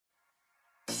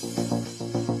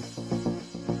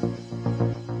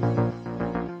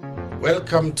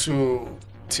Welcome to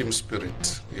Team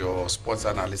Spirit, your sports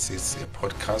analysis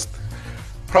podcast,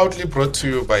 proudly brought to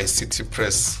you by City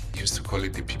Press. We used to call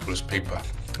it the People's Paper,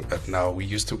 but now we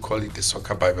used to call it the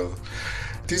Soccer Bible.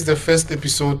 This is the first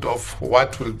episode of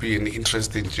what will be an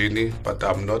interesting journey, but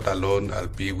I'm not alone. I'll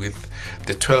be with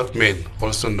the 12 men,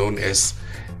 also known as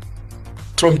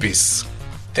Trompies.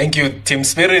 Thank you, Team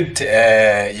Spirit.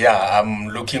 I'm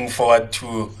looking forward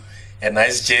to a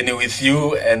nice journey with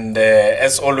you. And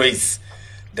as always,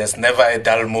 there's never a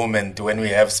dull moment when we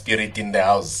have spirit in the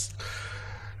house.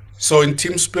 So in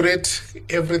Team Spirit,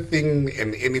 everything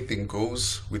and anything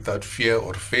goes without fear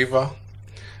or favor.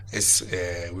 As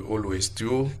we always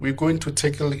do, we're going to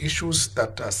tackle issues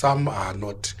that some are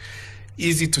not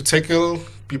easy to tackle.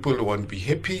 People won't be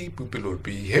happy, people will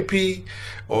be happy,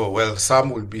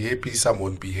 some will be happy, some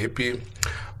won't be happy.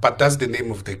 But that's the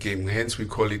name of the game, hence we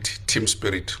call it Team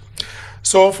Spirit.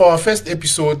 So for our first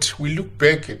episode, we look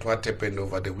back at what happened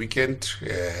over the weekend.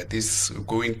 This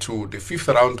going to the fifth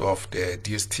round of the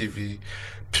DStv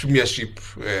Premiership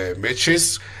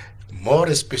matches, more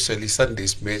especially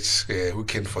Sunday's match. Who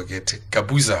can forget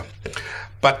Gabuza?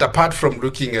 But apart from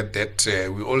looking at that,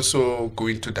 we're also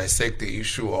going to dissect the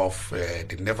issue of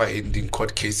the never-ending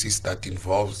court cases that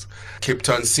involves Cape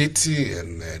Town City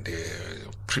and the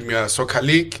Premier Soccer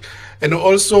League, and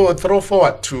also throw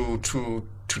forward to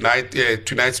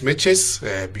tonight's matches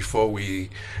before we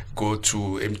go to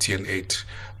MTN 8.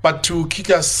 But to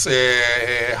kick us,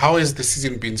 how has the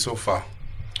season been so far?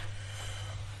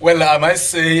 Well, I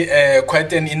must say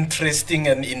quite an interesting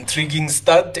and intriguing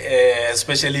start,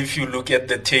 especially if you look at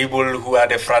the table, who are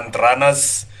the front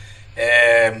runners.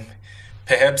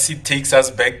 Perhaps it takes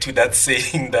us back to that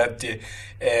saying that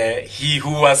he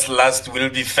who was last will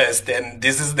be first. And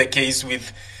this is the case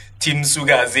with Team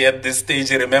Sugazi at this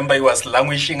stage. Remember, he was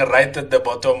languishing right at the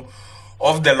bottom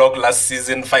of the log last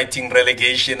season, fighting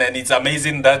relegation. And it's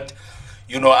amazing that,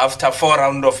 after 4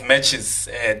 rounds of matches,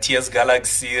 TS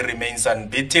Galaxy remains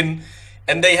unbeaten.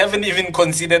 And they haven't even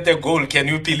conceded a goal. Can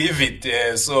you believe it?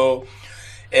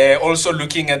 Also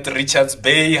looking at Richards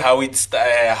Bay, how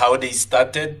they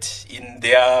started in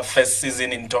their first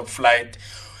season in top flight.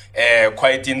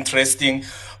 Quite interesting.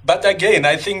 But again,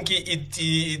 I think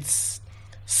it's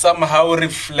somehow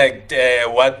reflect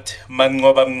what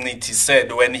Mangoba Mniti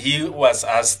said when he was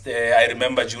asked, I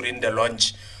remember during the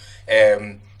launch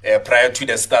prior to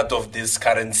the start of this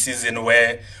current season,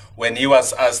 when he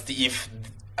was asked if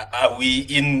are we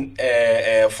in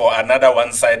for another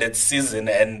one-sided season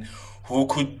and who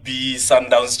could be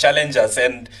Sundowns challengers.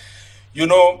 And,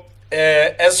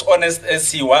 as honest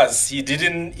as he was, he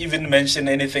didn't even mention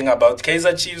anything about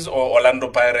Kaizer Chiefs or Orlando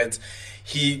Pirates.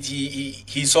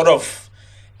 He sort of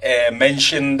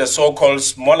mentioned the so-called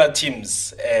smaller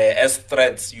teams as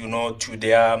threats, to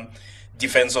their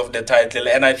defense of the title.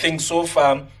 And I think so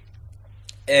far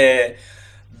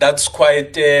that's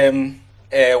quite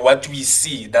what we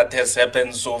see that has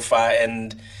happened so far.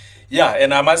 And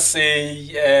and I must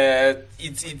say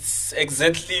it's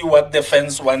exactly what the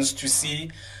fans wants to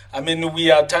see. I mean, we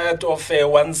are tired of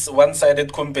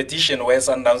one-sided competition where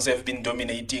Sundowns have been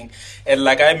dominating. And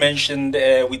like I mentioned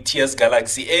with TS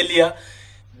Galaxy earlier,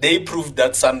 they proved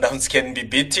that Sundowns can be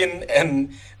beaten,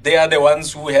 and they are the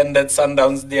ones who handed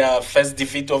Sundowns their first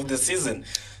defeat of the season.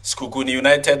 Sekhukhune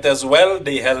United as well,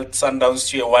 they held Sundowns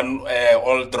to a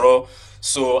 1-all draw.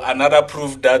 So another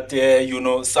proof that,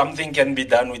 something can be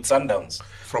done with Sundowns.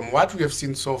 From what we have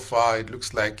seen so far, it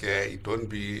looks like it won't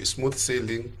be smooth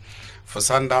sailing for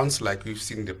Sundowns like we've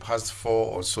seen the past 4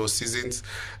 or so seasons.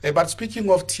 But speaking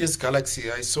of TS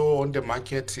Galaxy, I saw on the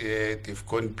market they've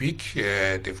gone big,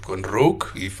 they've gone rogue,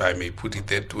 if I may put it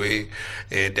that way.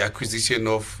 The acquisition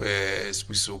of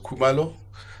Sbiso Khumalo,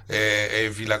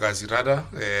 Vilakazi rather,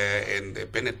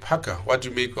 and Bennett Parker. What do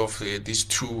you make of these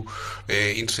two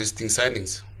interesting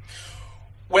signings?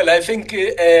 Well, I think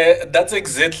that's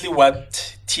exactly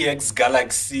what TX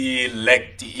Galaxy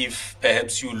lacked, if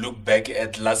perhaps you look back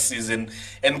at last season.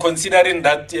 And considering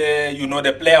that,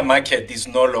 the player market is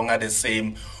no longer the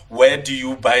same, where do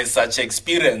you buy such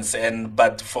experience?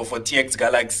 But for TX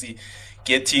Galaxy,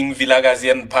 getting Vilakazi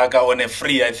and Parker on a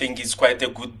free, I think is quite a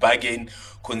good bargain,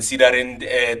 considering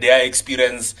their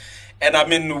experience. And I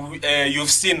mean, you've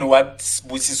seen what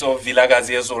Busiso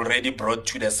Vilakazi has already brought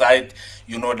to the side,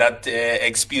 that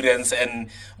experience. And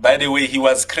by the way, he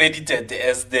was credited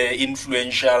as the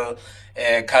influential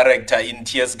character in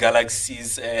TS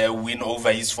Galaxy's win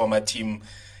over his former team,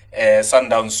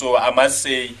 Sundowns. So I must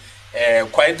say,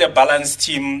 quite a balanced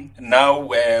team now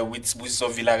with Busiso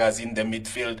Vilakazi in the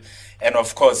midfield. And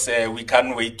of course, we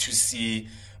can't wait to see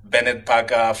Bennett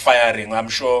Parker firing, I'm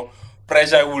sure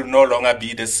pressure will no longer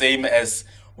be the same as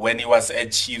when he was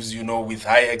at Chiefs, with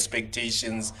high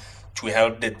expectations to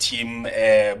help the team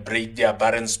break their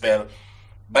barren spell.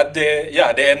 But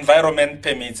the environment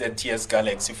permits at TS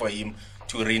Galaxy for him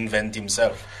to reinvent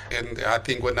himself. And I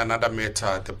think on another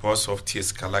matter, the boss of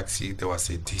TS Galaxy, there was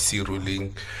a DC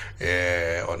ruling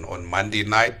on Monday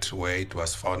night where it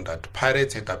was found that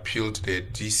Pirates had appealed the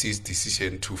DC's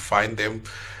decision to fine them.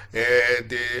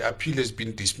 The appeal has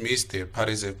been dismissed. The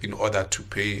Pirates have been ordered to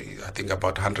pay, I think,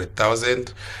 about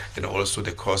 100,000, and also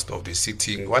the cost of the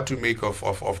sitting. What do you make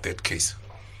of that case?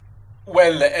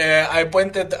 Well, I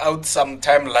pointed out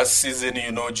sometime last season,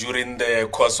 during the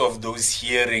course of those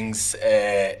hearings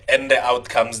and the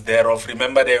outcomes thereof.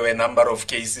 Remember, there were a number of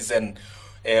cases, and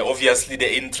obviously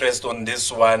the interest on this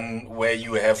one where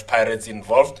you have Pirates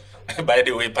involved. By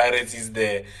the way, Pirates is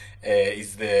the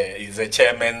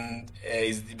chairman,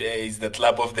 is the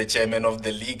club of the chairman of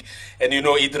the league, and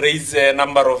it raised a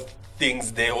number of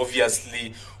things there.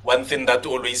 Obviously, one thing that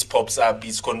always pops up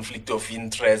is conflict of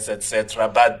interest, etc.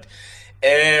 But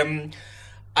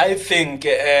I think,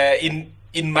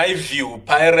 in my view,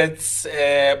 Pirates'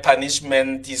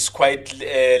 punishment is quite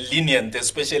lenient,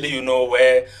 especially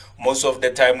where most of the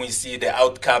time we see the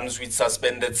outcomes with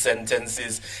suspended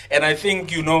sentences, and I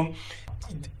think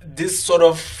this sort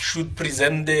of should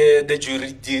present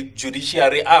the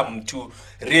judiciary arm to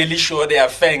really show their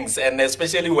fangs, and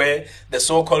especially where the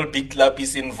so-called big club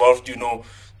is involved,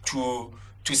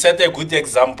 to set a good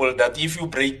example that if you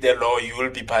break the law, you will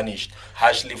be punished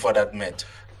harshly for that matter.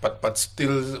 But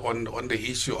still, on the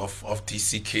issue of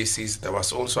DC cases, there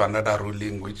was also another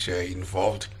ruling which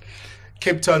involved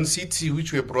Cape Town City,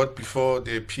 which were brought before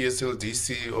the PSL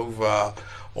DC over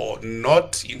or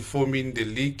not informing the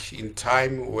league in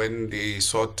time when they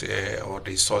sought or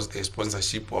they sought the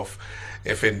sponsorship of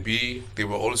FNB. They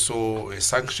were also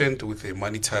sanctioned with a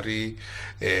monetary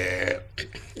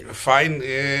fine.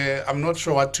 I'm not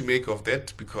sure what to make of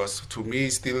that, because to me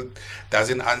it still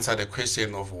doesn't answer the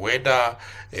question of whether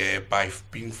by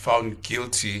being found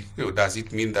guilty, does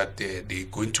it mean that they're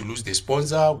going to lose the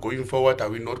sponsor going forward? Are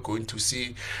we not going to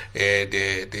see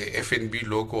the FNB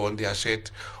logo on their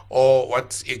shirt? Or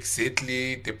what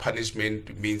exactly the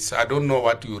punishment means? I don't know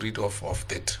what you read of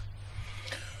that.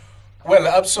 Well,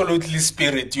 absolutely,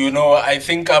 Spirit. I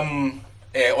think I'm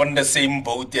on the same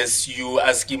boat as you,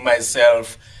 asking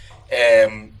myself,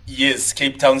 yes,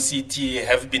 Cape Town City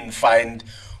have been fined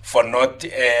for not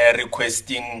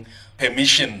requesting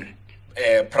permission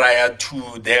prior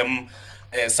to them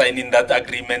signing that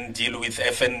agreement deal with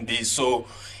FNB. So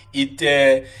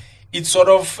it sort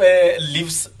of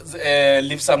leaves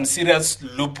some serious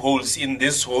loopholes in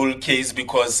this whole case,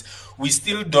 because we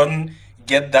still don't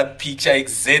get that picture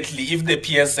exactly. If the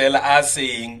PSL are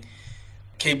saying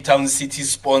Cape Town City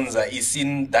sponsor is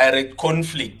in direct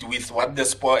conflict with what the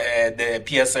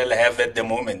PSL have at the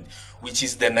moment, which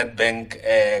is the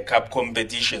Nedbank Cup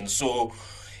competition. So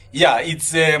yeah,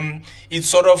 it's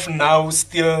sort of now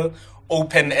still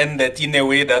open-ended in a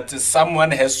way that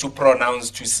someone has to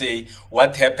pronounce to say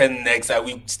what happened next. Are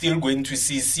we still going to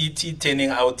see City turning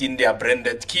out in their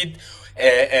branded kit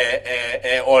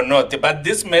or not? But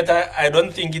this matter, I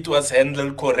don't think it was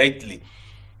handled correctly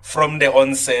from the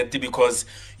onset, because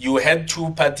you had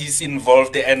two parties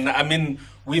involved. And I mean,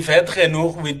 we've had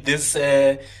genoeg with this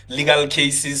legal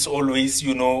cases always,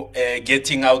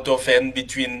 getting out of hand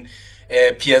between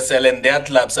PSL and their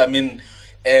clubs. I mean,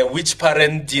 which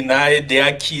parent deny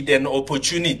their kid an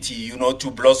opportunity,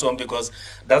 to blossom? Because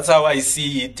that's how I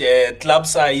see it.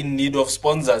 Clubs are in need of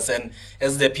sponsors, and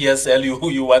as the PSL,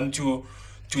 you want to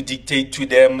dictate to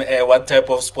them what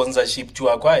type of sponsorship to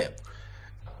acquire.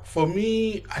 For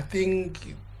me, I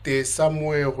think there's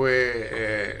somewhere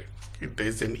where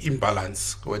there's an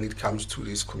imbalance when it comes to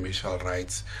these commercial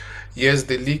rights. Yes,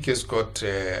 the league has got,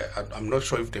 I'm not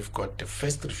sure if they've got the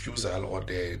first refusal, or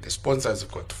the sponsors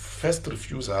have got first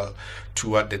refusal to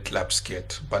what the clubs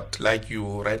get. But like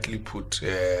you rightly put,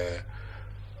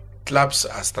 clubs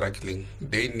are struggling.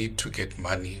 They need to get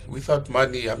money. Without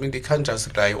money, I mean, they can't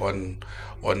just rely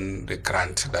on the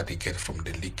grant that they get from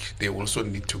the league. They also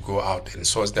need to go out and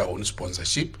source their own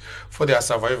sponsorship for their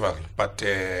survival. But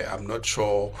I'm not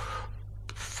sure.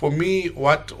 For me,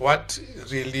 what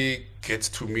really gets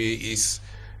to me is,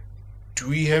 do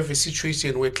we have a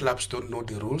situation where clubs don't know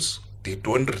the rules? They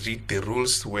don't read the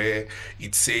rules where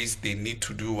it says they need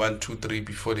to do 1, 2, 3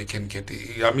 before they can get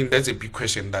it. I mean, that's a big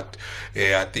question that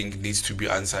I think needs to be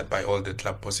answered by all the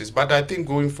club bosses. But I think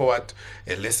going forward,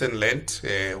 a lesson learned.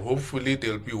 Hopefully,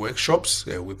 there'll be workshops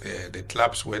with the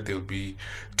clubs where they'll be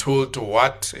told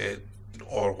what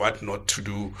or what not to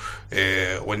do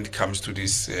when it comes to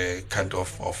this kind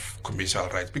of commercial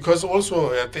rights. Because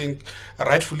also, I think,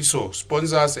 rightfully so,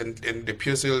 sponsors and the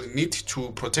PSL need to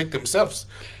protect themselves.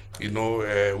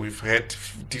 We've had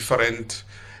different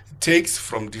takes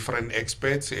from different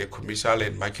experts, commercial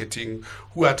and marketing,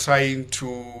 who are trying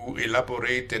to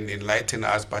elaborate and enlighten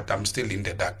us, but I'm still in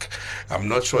the dark. I'm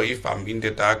not sure if I'm in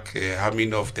the dark. How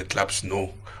many of the clubs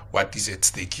know what is at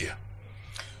stake here?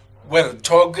 Well,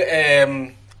 talk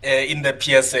in the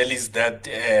PSL is that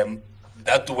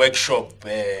that workshop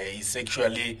is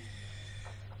actually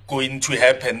going to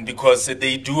happen, because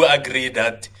they do agree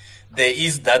that there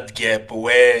is that gap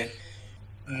where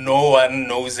no one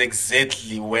knows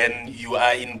exactly when you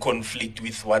are in conflict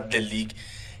with what the league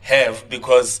have.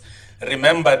 Because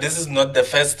remember, this is not the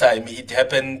first time it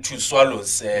happened to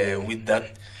Swallows with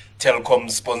that Telkom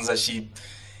sponsorship.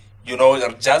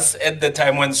 Just at the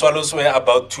time when Swallows were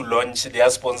about to launch their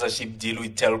sponsorship deal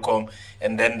with Telkom,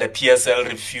 and then the PSL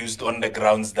refused on the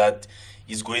grounds that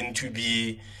is going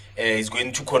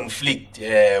to conflict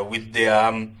with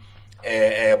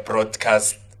their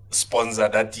broadcast sponsor,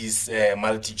 that is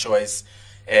multi-choice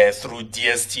through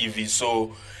DStv.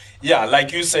 So yeah,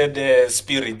 like you said,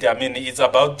 Spirit, I mean, it's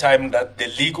about time that the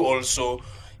league also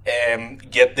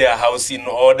get their house in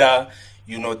order,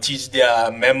 teach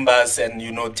their members and,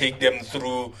 take them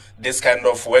through this kind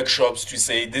of workshops to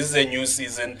say, this is a new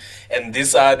season and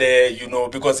these are the,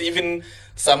 because even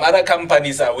some other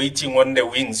companies are waiting on the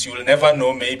wings. You'll never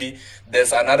know, maybe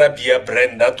there's another beer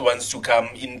brand that wants to come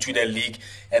into the league,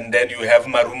 and then you have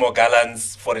Marumo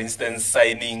Gallants, for instance,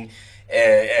 signing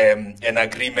an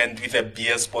agreement with a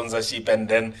beer sponsorship, and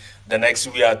then the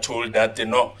next we are told that,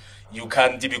 no, you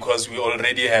can't, because we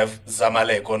already have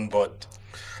Zamalek on board.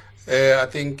 I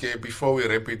think before we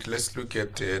wrap it, let's look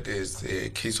at this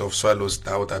case of Swallows.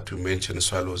 Now that we mentioned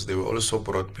Swallows, they were also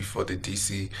brought before the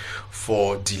DC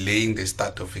for delaying the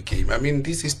start of a game. I mean,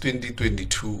 this is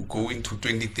 2022, going to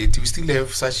 2030. We still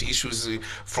have such issues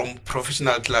from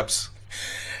professional clubs.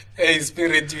 Hey,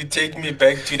 Spirit, you take me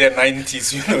back to the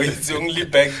 90s. It's only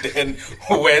back then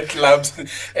where clubs,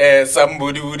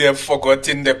 somebody would have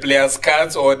forgotten the players'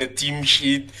 cards or the team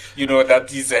sheet, that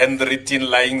is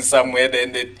handwritten lying somewhere,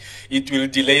 then it will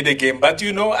delay the game. But,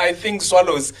 I think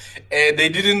Swallows, they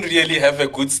didn't really have a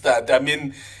good start. I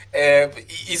mean,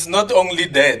 it's not only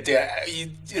that.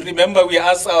 Remember, we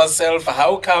asked ourselves,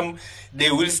 how come they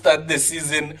will start the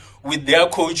season with their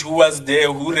coach who was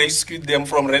there, who rescued them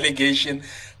from relegation?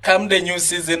 Come the new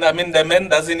season, I mean, the man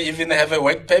doesn't even have a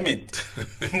work permit.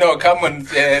 No, come on,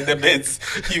 the beds.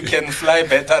 You can fly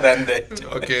better than that.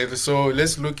 Okay, so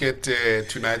let's look at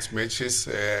tonight's matches.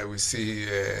 We see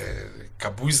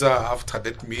Gabuza after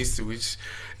that miss, which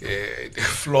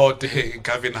flawed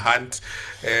Gavin Hunt.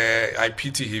 I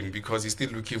pity him because he's still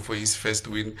looking for his first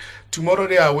win. Tomorrow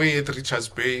they are away at Richards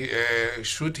Bay.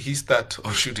 Should he start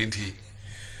or shouldn't he?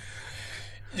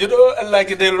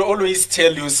 Like they'll always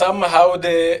tell you, somehow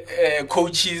the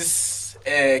coaches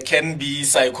can be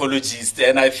psychologists.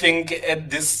 And I think at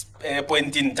this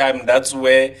point in time, that's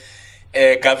where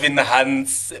Gavin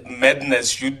Hunt's madness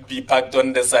should be packed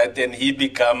on the side and he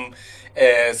become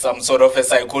some sort of a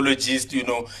psychologist,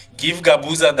 give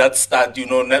Gabuza that start,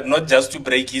 not just to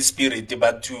break his spirit,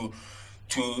 but to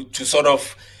sort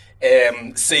of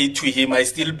say to him, I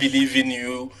still believe in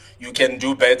you. You can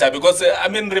do better. Because,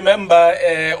 remember,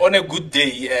 on a good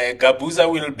day,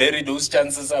 Gabuza will bury those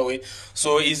chances away.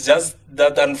 So it's just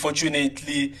that,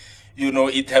 unfortunately,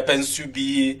 it happens to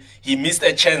be, he missed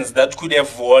a chance that could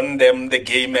have won them the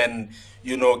game and,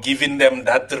 given them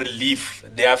that relief,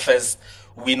 their first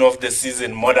win of the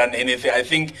season more than anything. I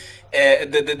think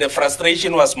the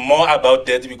frustration was more about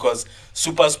that, because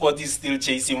SuperSport is still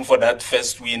chasing for that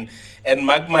first win. And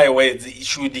mark my words,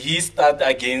 should he start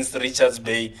against Richards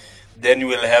Bay, then you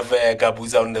will have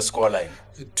Gabuza on the scoreline.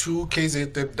 Two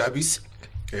KZN derbies.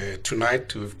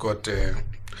 Tonight we've got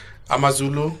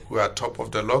Amazulu, who are top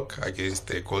of the log, against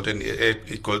the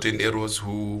Golden Arrows,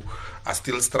 who are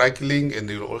still struggling, and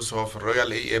they will also have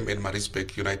Royal AM and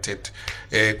Maritzburg United.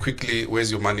 Quickly, where's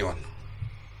your money on?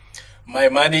 My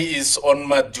money is on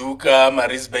Maduka,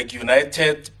 Maritzburg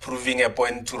United, proving a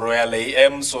point to Royal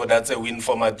AM, so that's a win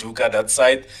for Maduka, that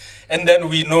side. And then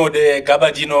we know the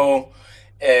Gabadino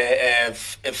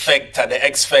factor, the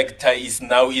X factor is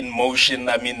now in motion.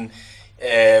 I mean,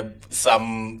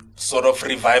 some sort of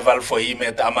revival for him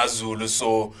at Amazulu.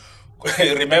 So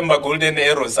remember, Golden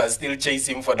Arrows are still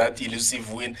chasing for that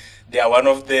elusive win. They are one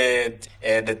of the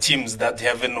teams that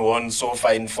haven't won so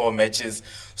far in 4 matches.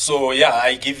 So yeah,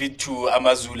 I give it to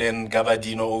Amazulu and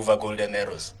Gabadino over Golden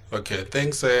Arrows. Okay,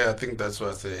 thanks. I think that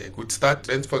was a good start.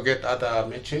 Don't forget other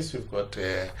matches. We've got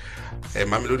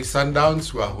Mamelodi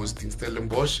Sundowns, who are hosting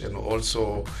Stellenbosch, and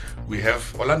also we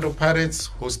have Orlando Pirates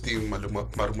hosting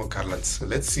Marumo Gallants.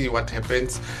 Let's see what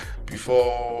happens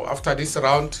after this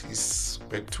round. Is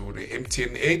back to the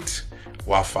MTN 8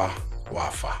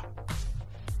 Wafa.